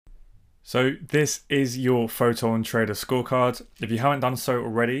So this is your Photon Trader scorecard. If you haven't done so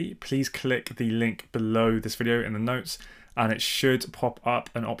already, please click the link below this video in the notes and it should pop up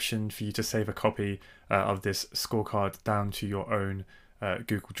an option for you to save a copy of this scorecard down to your own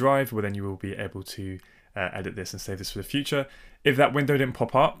Google Drive, where then you will be able to edit this and save this for the future. If that window didn't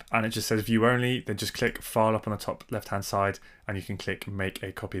pop up and it just says view only, then just click file up on the top left hand side and you can click make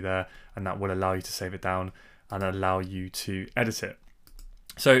a copy there, and that will allow you to save it down and allow you to edit it.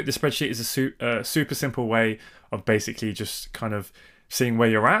 So the spreadsheet is a super simple way of basically just kind of seeing where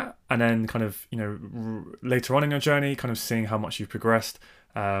you're at, and then kind of, later on in your journey, kind of seeing how much you've progressed,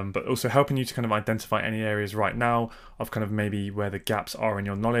 but also helping you to kind of identify any areas right now of kind of maybe where the gaps are in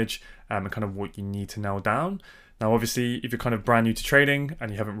your knowledge, and kind of what you need to nail down. Now, obviously, if you're kind of brand new to trading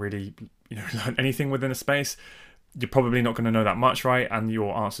and you haven't really, learned anything within a space, you're probably not going to know that much, right? And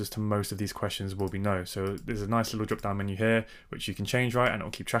your answers to most of these questions will be no. So there's a nice little drop down menu here, which you can change, right? And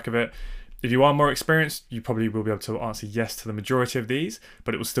it'll keep track of it. If you are more experienced, you probably will be able to answer yes to the majority of these,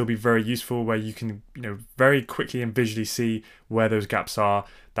 but it will still be very useful where you can, very quickly and visually see where those gaps are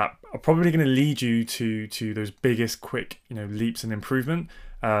that are probably going to lead you to those biggest quick, leaps in improvement.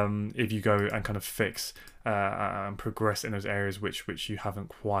 If you go and kind of fix and progress in those areas which you haven't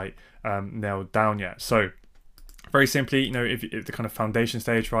quite nailed down yet. So very simply, if the kind of foundation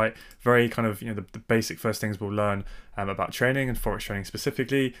stage, right? Very kind of, the basic first things we'll learn about trading and forex trading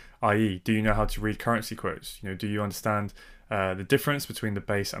specifically, i.e., do you know how to read currency quotes? Do you understand the difference between the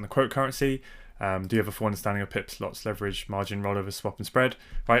base and the quote currency? Do you have a full understanding of pips, lots, leverage, margin, rollover, swap, and spread?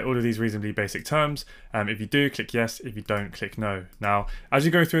 Right, all of these reasonably basic terms. If you do, click yes. If you don't, click no. Now, as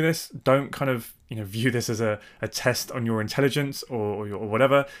you go through this, don't kind of view this as a test on your intelligence or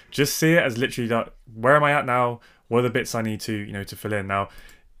whatever. Just see it as literally that, where am I at now? What are the bits I need to to fill in? Now,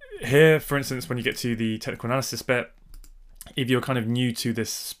 here, for instance, when you get to the technical analysis bit, if you're kind of new to this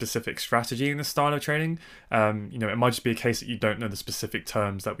specific strategy in this style of trading, it might just be a case that you don't know the specific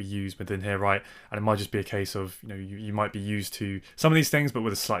terms that we use within here, right? And it might just be a case of, you might be used to some of these things, but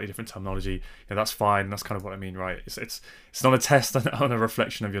with a slightly different terminology. That's fine. That's kind of what I mean, right? It's not a test on a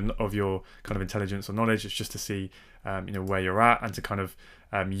reflection of your kind of intelligence or knowledge. It's just to see, where you're at, and to kind of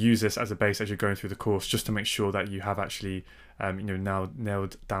use this as a base as you're going through the course, just to make sure that you have actually, now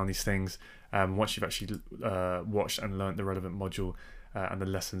nailed down these things. Once you've actually watched and learnt the relevant module and the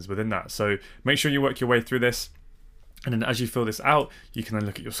lessons within that. So make sure you work your way through this. And then as you fill this out, you can then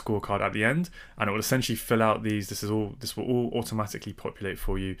look at your scorecard at the end, and it will essentially fill out these. This will all automatically populate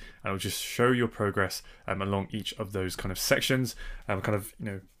for you, and it will just show your progress along each of those kind of sections,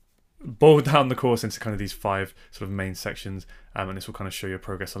 boil down the course into kind of these 5 sort of main sections, and this will kind of show your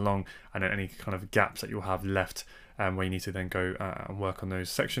progress along, and then any kind of gaps that you'll have left, where you need to then go and work on those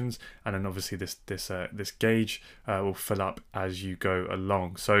sections. And then obviously this gauge will fill up as you go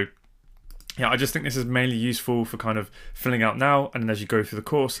along. So yeah, I just think this is mainly useful for kind of filling out now, and then as you go through the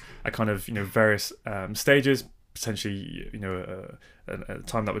course at kind of various stages, potentially a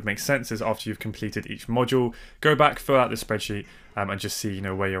time that would make sense is after you've completed each module, go back, fill out the spreadsheet, and just see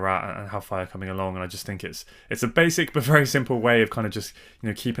where you're at and how far you're coming along. And I just think it's a basic but very simple way of kind of just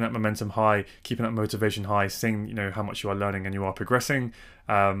keeping that momentum high, keeping that motivation high, seeing how much you are learning and you are progressing.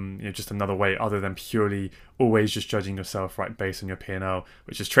 Just another way other than purely always just judging yourself right based on your P&L,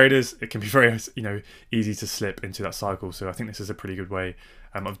 which as traders it can be very easy to slip into that cycle. So I think this is a pretty good way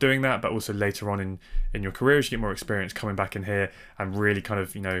of doing that, but also later on in your career, as you get more experience, coming back in here and really kind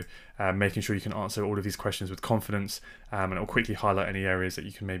of making sure you can answer all of these questions with confidence, and it'll quickly highlight any areas that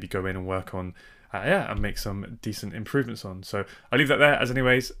you can maybe go in and work on, and make some decent improvements on. So I'll leave that there. As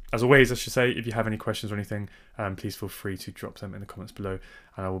always, I should say, if you have any questions or anything, please feel free to drop them in the comments below,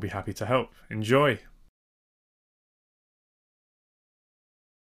 and I will be happy to help. Enjoy.